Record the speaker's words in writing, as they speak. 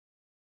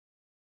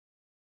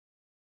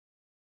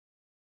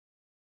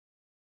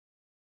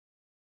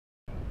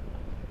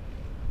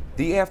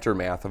The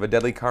aftermath of a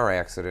deadly car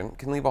accident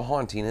can leave a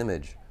haunting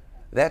image.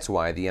 That's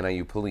why the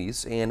NIU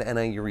police and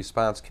NIU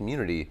response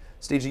community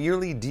stage a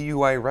yearly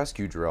DUI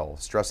rescue drill,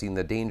 stressing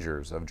the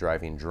dangers of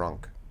driving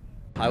drunk.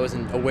 I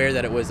wasn't aware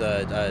that it was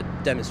a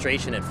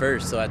demonstration at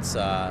first, so that's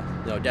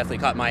definitely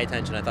caught my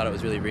attention. I thought it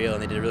was really real,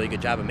 and they did a really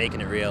good job of making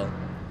it real.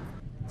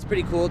 It's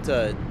pretty cool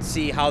to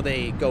see how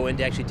they go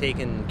into actually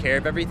taking care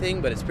of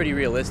everything, but it's pretty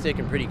realistic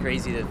and pretty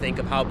crazy to think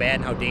of how bad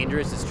and how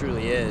dangerous this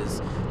truly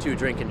is to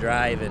drink and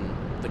drive and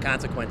the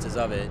consequences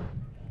of it.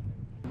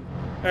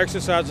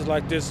 Exercises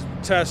like this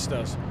test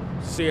us,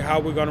 see how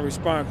we're going to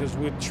respond, because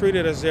we treat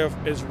it as if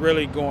it's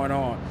really going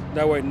on.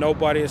 That way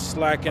nobody is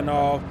slacking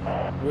off.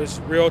 It's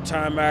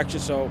real-time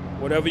action, so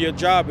whatever your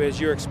job is,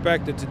 you're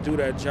expected to do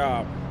that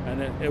job,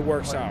 and it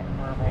works out.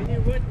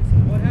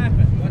 What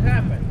happened? What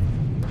happened?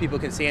 People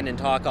can stand and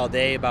talk all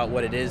day about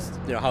what it is,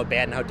 how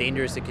bad and how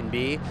dangerous it can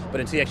be, but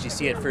until you actually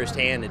see it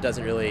firsthand, it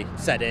doesn't really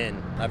set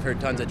in. I've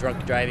heard tons of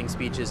drunk driving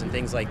speeches and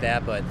things like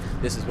that, but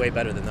this is way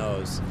better than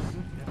those.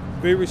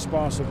 Be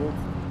responsible.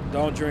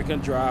 Don't drink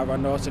and drive. I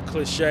know it's a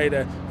cliche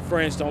that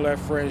friends don't let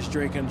friends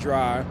drink and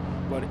drive,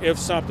 but if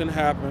something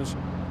happens,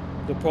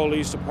 the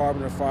police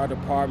department, the fire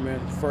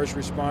department, first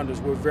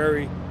responders, we're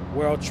very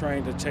well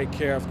trained to take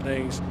care of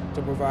things,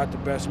 to provide the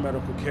best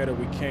medical care that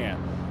we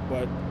can.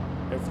 But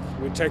if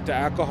we take the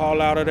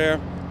alcohol out of there,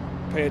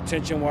 pay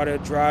attention while they're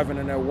driving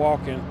and they're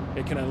walking,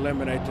 it can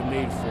eliminate the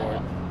need for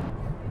it.